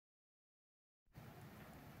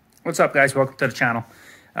What's up, guys? Welcome to the channel.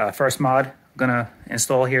 First mod I'm gonna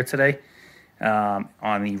install here today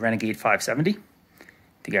on the Renegade 570. If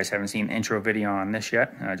you guys haven't seen the intro video on this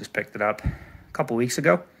yet, I just picked it up a couple weeks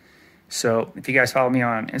ago. So if you guys follow me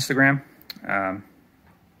on Instagram,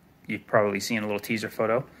 you've probably seen a little teaser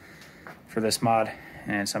photo for this mod,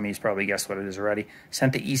 and some of you's probably guessed what it is already.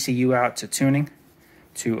 Sent the ECU out to tuning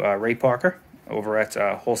to Ray Parker over at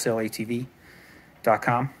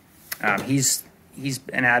wholesaleatv.com. He's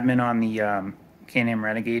an admin on the Canam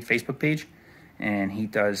Renegade Facebook page, and he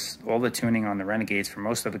does all the tuning on the Renegades for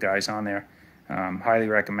most of the guys on there. Highly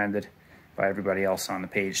recommended by everybody else on the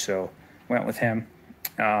page, so went with him.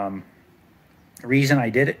 The reason I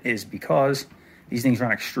did it is because these things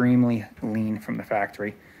run extremely lean from the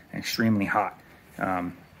factory and extremely hot.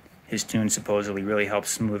 His tune supposedly really helps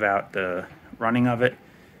smooth out the running of it,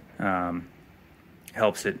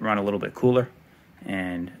 helps it run a little bit cooler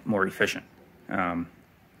and more efficient.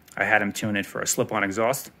 I had him tune it for a slip-on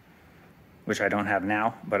exhaust, which I don't have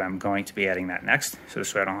now, but I'm going to be adding that next, so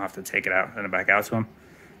this way I don't have to take it out and send it back out to him.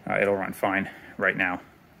 It'll run fine right now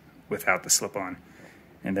without the slip-on,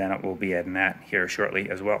 and then we'll be adding that here shortly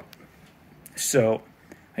as well. So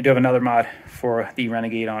I do have another mod for the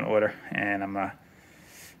Renegade on order, and I'm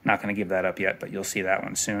not going to give that up yet, but you'll see that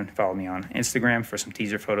one soon. Follow me on Instagram for some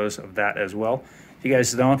teaser photos of that as well. If you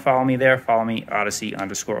guys don't follow me there, follow me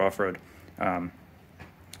Odyssey_offroad.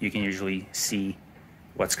 You can usually see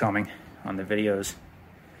what's coming on the videos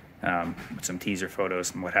with some teaser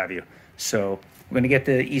photos and what have you. So we're going to get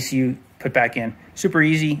the ECU put back in. Super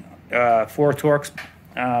easy. 4 Torx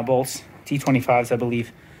bolts, T25s, I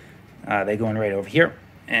believe. They go in right over here.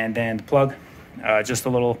 And then the plug, just a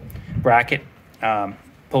little bracket.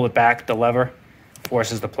 Pull it back, the lever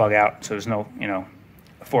forces the plug out, so there's no,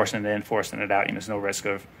 forcing it in, forcing it out. There's no risk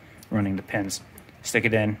of running the pins. Stick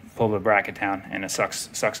it in, pull the bracket down, and it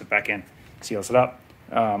sucks it back in, seals it up.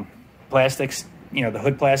 Plastics, the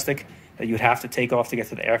hood plastic that you'd have to take off to get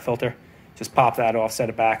to the air filter, just pop that off, set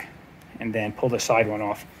it back, and then pull the side one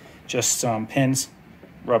off. Just some pins,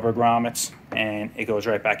 rubber grommets, and it goes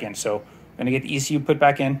right back in. So I'm gonna get the ECU put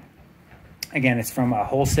back in. Again, it's from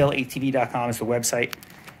wholesaleatv.com is the website,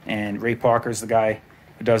 and Ray Parker is the guy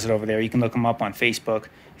who does it over there. You can look him up on Facebook.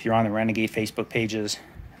 If you're on the Renegade Facebook pages,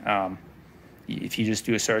 if you just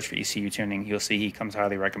do a search for ECU tuning, you'll see he comes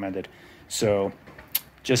highly recommended. So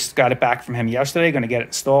just got it back from him yesterday. Going to get it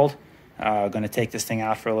installed. Going to take this thing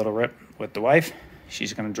out for a little rip with the wife.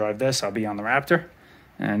 She's going to drive this. I'll be on the Raptor.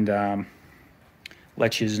 And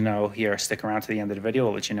let you know here, stick around to the end of the video.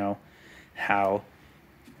 I'll let you know how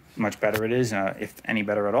much better it is, if any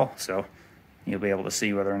better at all. So you'll be able to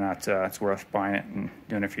see whether or not it's worth buying it and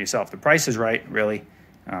doing it for yourself. The price is right, really.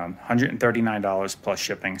 $139 plus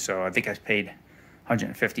shipping. So I think I paid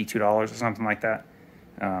 $152 or something like that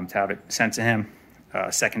to have it sent to him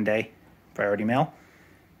second day, priority mail.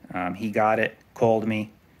 He got it, called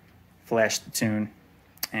me, flashed the tune,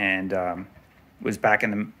 and was back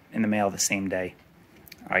in the mail the same day.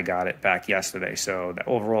 I got it back yesterday, so the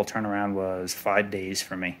overall turnaround was 5 days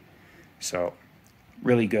for me. So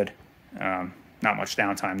really good. Not much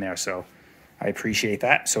downtime there, so I appreciate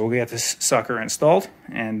that. So we'll get this sucker installed,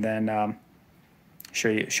 and then show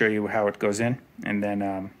you how it goes in, and then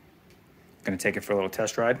going to take it for a little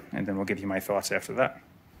test ride, and then we'll give you my thoughts after that.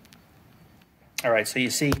 All right, so you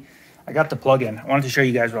see, I got the plug in. I wanted to show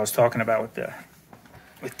you guys what I was talking about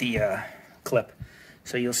with the clip.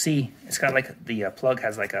 So you'll see it's got like the plug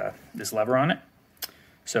has like this lever on it.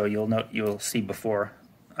 So you'll see before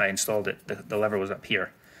I installed it, the lever was up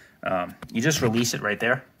here. You just release it right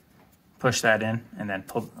there, push that in, and then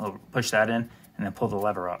push that in, and then pull the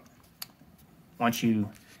lever up. Once you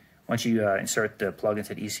insert the plug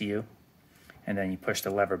into the ECU, and then you push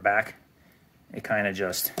the lever back, it kind of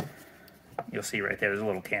just, you'll see right there, there's a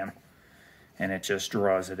little cam, and it just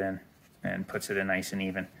draws it in and puts it in nice and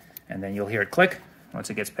even. And then you'll hear it click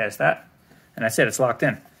once it gets past that, and that's it, it's locked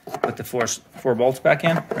in. Put the four bolts back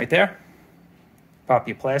in right there, pop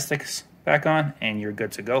your plastics back on, and you're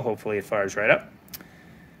good to go. Hopefully it fires right up.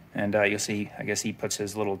 And you'll see, I guess he puts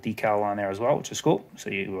his little decal on there as well, which is cool.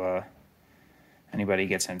 So anybody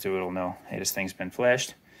gets into it will know, hey, this thing's been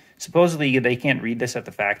flashed. Supposedly they can't read this at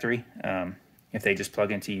the factory. If they just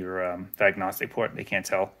plug into your diagnostic port, they can't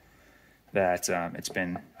tell that it's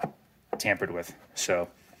been tampered with. So,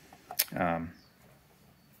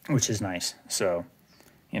 which is nice. So,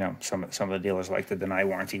 some of the dealers like to deny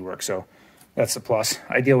warranty work. So that's the plus.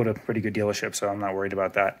 I deal with a pretty good dealership, so I'm not worried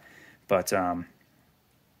about that. But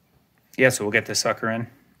yeah, so we'll get this sucker in,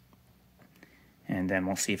 and then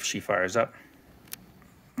we'll see if she fires up.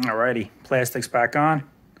 Alrighty, plastic's back on.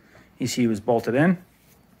 ECU is bolted in.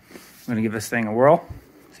 I'm gonna give this thing a whirl,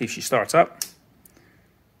 see if she starts up.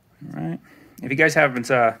 All right. If you guys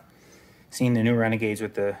haven't seen the new Renegades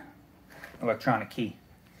with the electronic key,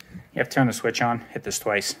 you have to turn the switch on, hit this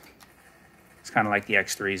twice. It's kind of like the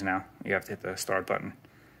X3s now. You have to hit the start button.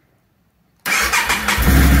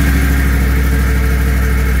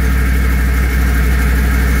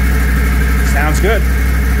 Sounds good.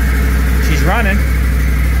 She's running.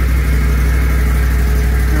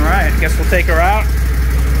 All right, guess we'll take her out.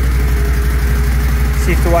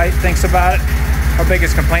 See if the wife thinks about it. Her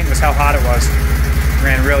biggest complaint was how hot it was.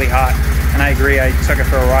 Ran really hot. And I agree, I took it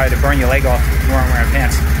for a ride. It burned your leg off if you weren't wearing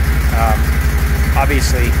pants.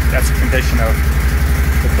 Obviously, that's a condition of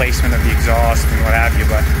the placement of the exhaust and what have you,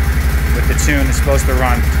 but with the tune, it's supposed to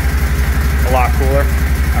run a lot cooler.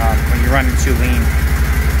 When you're running too lean,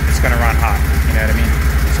 it's going to run hot, you know what I mean?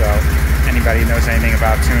 So anybody who knows anything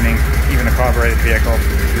about tuning, even a carbureted vehicle,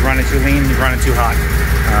 you're running too lean, you're running too hot.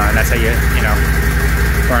 And that's how you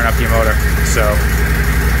burn up your motor. So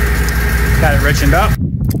got it richened up.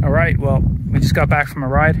 All right, well, we just got back from a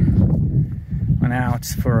ride. Went out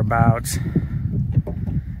for about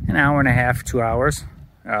an hour and a half, 2 hours,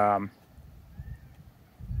 up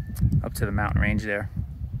to the mountain range there,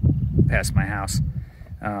 past my house.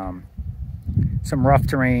 Some rough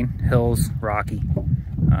terrain, hills, rocky.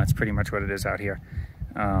 That's pretty much what it is out here.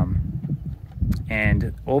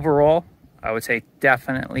 And overall, I would say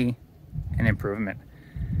definitely an improvement.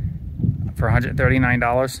 For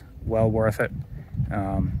 $139, well worth it.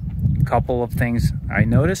 A couple of things I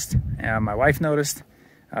noticed, and my wife noticed.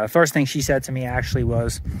 First thing she said to me actually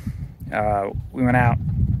was, we went out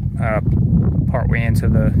partway into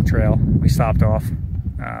the trail. We stopped off,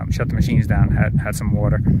 shut the machines down, had some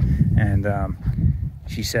water, and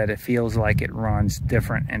she said it feels like it runs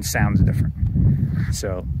different and sounds different.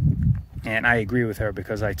 So, and I agree with her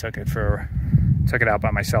because I took it out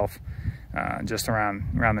by myself, just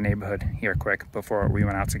around the neighborhood here quick before we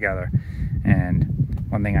went out together. And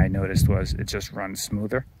one thing I noticed was it just runs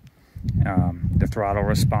smoother. The throttle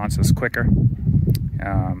response is quicker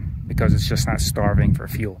because it's just not starving for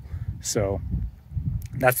fuel. So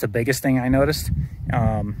that's the biggest thing I noticed.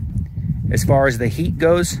 As far as the heat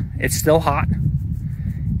goes, it's still hot.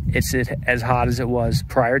 Is it as hot as it was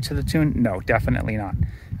prior to the tune? No, definitely not.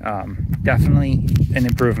 Definitely an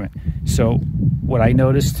improvement. So what I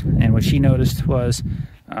noticed and what she noticed was,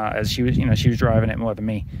 as she was, she was driving it more than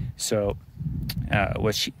me. So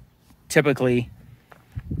what she typically,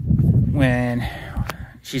 when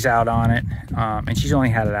she's out on it, and she's only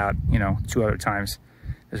had it out, 2 other times.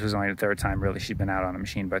 This was only the third time really she'd been out on the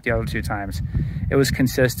machine, but the other 2 times it was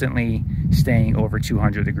consistently staying over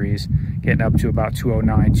 200 degrees, getting up to about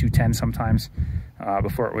 209, 210 sometimes,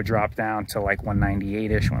 before it would drop down to like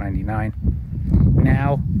 198-ish, 199.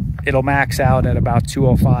 Now it'll max out at about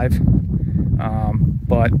 205,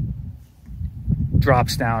 but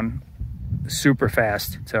drops down super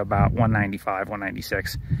fast to about 195,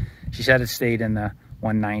 196. She said it stayed in the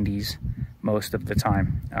 190s most of the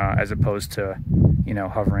time, as opposed to,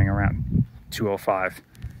 hovering around 205,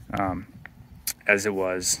 as it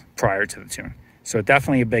was prior to the tune. So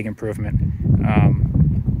definitely a big improvement.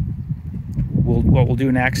 What we'll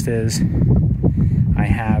do next is I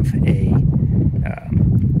have a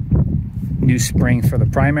new spring for the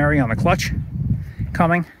primary on the clutch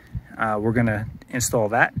coming. We're gonna install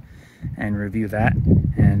that and review that,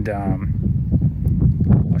 and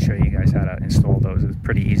I'll show you guys how to install those. It's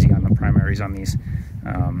pretty easy on the primaries on these,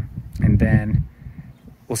 and then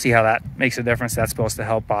we'll see how that makes a difference. That's supposed to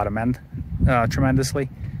help bottom end tremendously.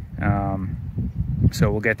 So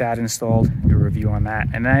we'll get that installed, do a review on that,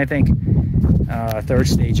 and then I think third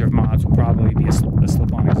stage of mods will probably be a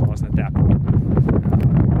slip-on exhaust at that point.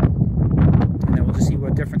 And then we'll just see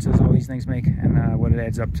what differences all these things make and what it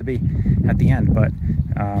adds up to be at the end. But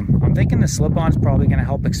I'm thinking the slip-on is probably going to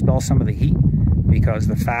help expel some of the heat, because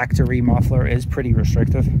the factory muffler is pretty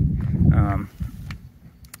restrictive.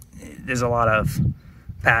 There's a lot of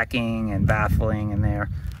packing and baffling in there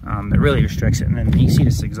that really restricts it. And then you see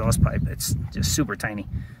this exhaust pipe, it's just super tiny.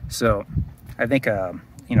 So I think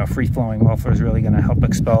free-flowing muffler is really going to help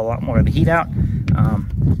expel a lot more of the heat out.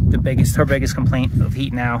 Her biggest complaint of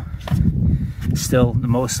heat now still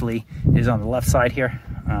mostly is on the left side here,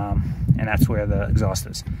 and that's where the exhaust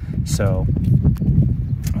is. So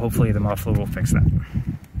hopefully the muffler will fix that.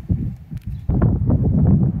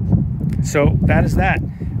 So that is that.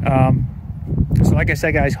 So like I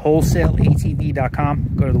said, guys,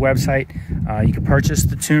 wholesaleatv.com. Go to the website. You can purchase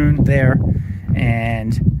the tune there,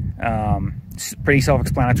 and it's a pretty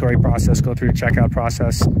self-explanatory process. Go through the checkout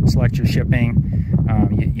process, select your shipping.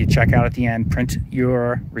 You check out at the end, print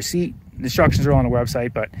your receipt, instructions are all on the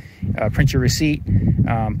website, but print your receipt,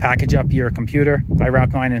 package up your computer. I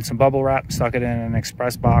wrapped mine in some bubble wrap, stuck it in an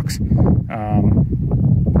express box,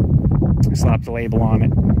 slapped the label on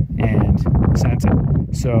it, and sent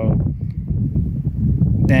it. So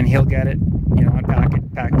then he'll get it, you know, unpack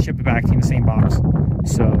it, ship it back to you in the same box.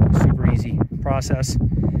 So super easy process.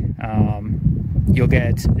 You'll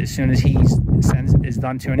get, as soon as he is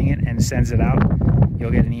done tuning it and sends it out,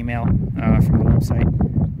 you'll get an email from the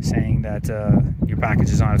website saying that your package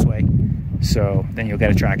is on its way. So then you'll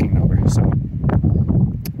get a tracking number. So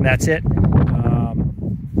that's it.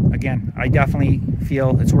 Again, I definitely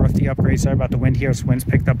feel it's worth the upgrade. Sorry about the wind here. This wind's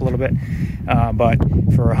picked up a little bit. But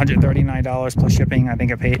for $139 plus shipping, I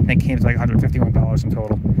think it came to like $151 in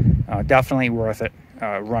total. Definitely worth it.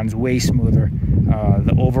 Runs way smoother.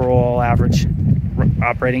 The overall average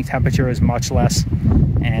operating temperature is much less.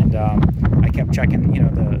 And I kept checking, you know,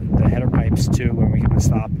 the header pipes too when we would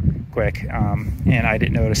stop quick. And I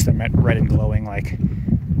didn't notice them red and glowing like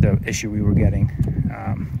the issue we were getting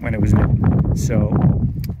when it was new. So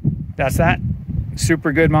that's that.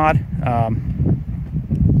 Super good mod.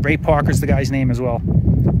 Ray Parker's the guy's name as well.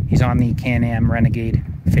 He's on the Canam Renegade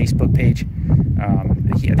Facebook page.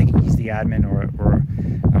 I think he's the admin or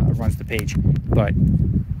runs the page, but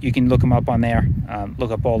you can look him up on there.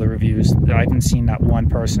 Look up all the reviews. I haven't seen that one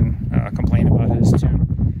person complain about his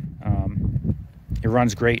tune. It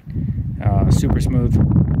runs great, super smooth.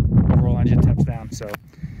 Overall engine temps down. So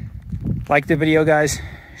like the video, guys,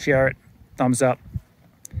 share it, thumbs up.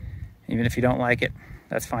 Even if you don't like it,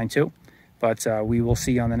 that's fine too. But we will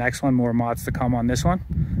see you on the next one. More mods to come on this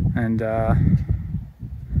one, and a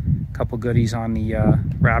couple goodies on the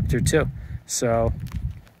Raptor too. So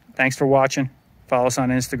thanks for watching. Follow us on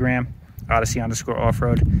Instagram,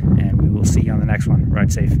 Odyssey_offroad, and we will see you on the next one.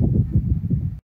 Ride safe.